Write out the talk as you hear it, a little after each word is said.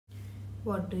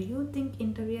What do you think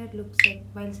interviewer looks at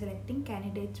while selecting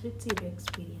candidates with zero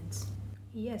experience?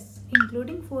 Yes,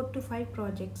 including 4 to 5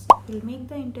 projects will make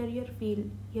the interviewer feel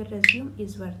your resume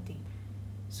is worthy.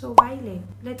 So why late?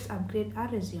 Let's upgrade our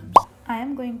resumes. I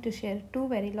am going to share 2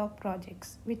 Verilog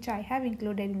projects which I have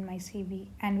included in my CV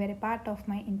and were a part of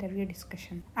my interview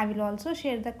discussion. I will also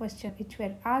share the questions which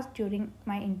were asked during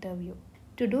my interview.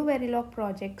 To do Verilog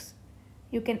projects,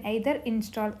 you can either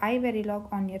install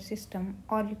iVerilog on your system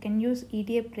or you can use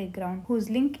EDA Playground whose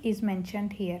link is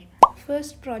mentioned here.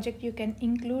 First project you can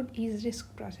include is RISC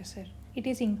processor. It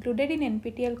is included in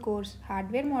NPTEL course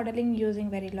Hardware Modeling using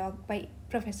Verilog by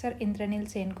Professor Indranil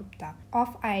Gupta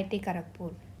of IIT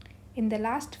Kharagpur. In the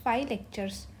last 5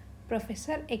 lectures,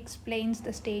 Professor explains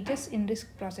the stages in RISC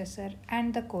processor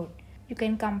and the code. You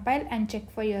can compile and check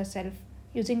for yourself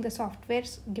using the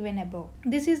softwares given above.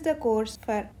 This is the course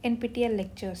for NPTEL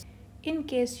lectures. In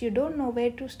case you don't know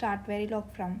where to start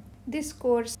Verilog from, this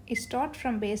course is taught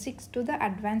from basics to the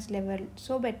advanced level,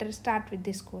 so better start with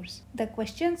this course. The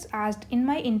questions asked in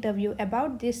my interview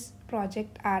about this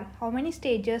project are: how many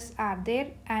stages are there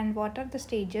and what are the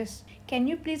stages? Can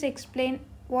you please explain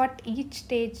what each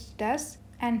stage does?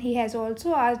 And he has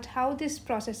also asked how this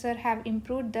processor have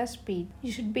improved the speed.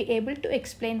 You should be able to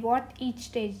explain what each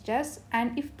stage does,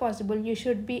 and if possible you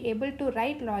should be able to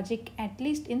write logic at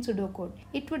least in pseudocode.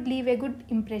 It would leave a good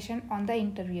impression on the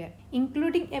interviewer.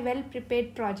 Including a well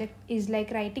prepared project is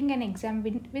like writing an exam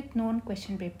with known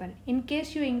question paper. In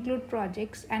case you include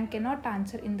projects and cannot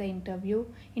answer in the interview,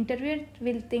 interviewer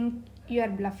will think you are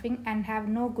bluffing and have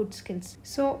no good skills.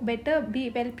 So better be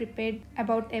well prepared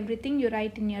about everything you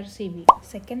write in your CV.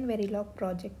 Second Verilog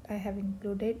project I have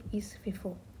included is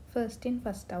FIFO, first in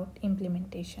first out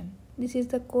implementation. This is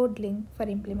the code link for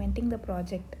implementing the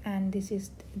project and this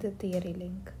is the theory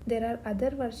link. There are other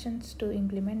versions to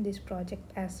implement this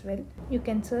project as well. You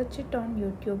can search it on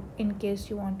YouTube in case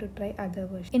you want to try other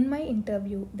versions. In my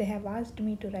interview, they have asked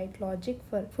me to write logic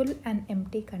for full and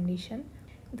empty condition.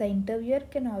 The interviewer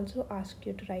can also ask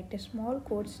you to write a small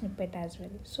code snippet as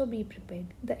well, so be prepared.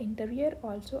 The interviewer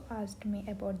also asked me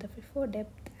about the FIFO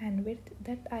depth and width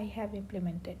that I have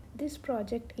implemented. This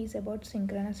project is about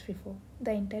synchronous FIFO.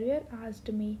 The interviewer asked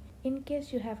me, in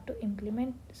case you have to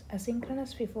implement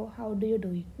asynchronous FIFO, how do you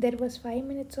do it? There was 5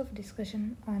 minutes of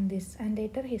discussion on this and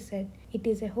later he said it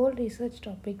is a whole research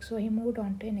topic, so he moved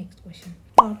on to a next question.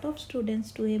 A lot of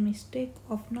students do a mistake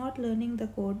of not learning the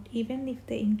code even if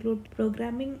they include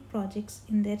programming projects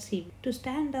in their CV. To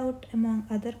stand out among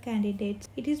other candidates,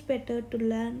 it is better to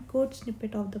learn code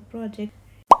snippet of the project.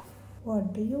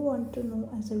 What do you want to know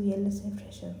as a VLSI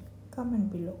fresher?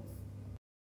 Comment below.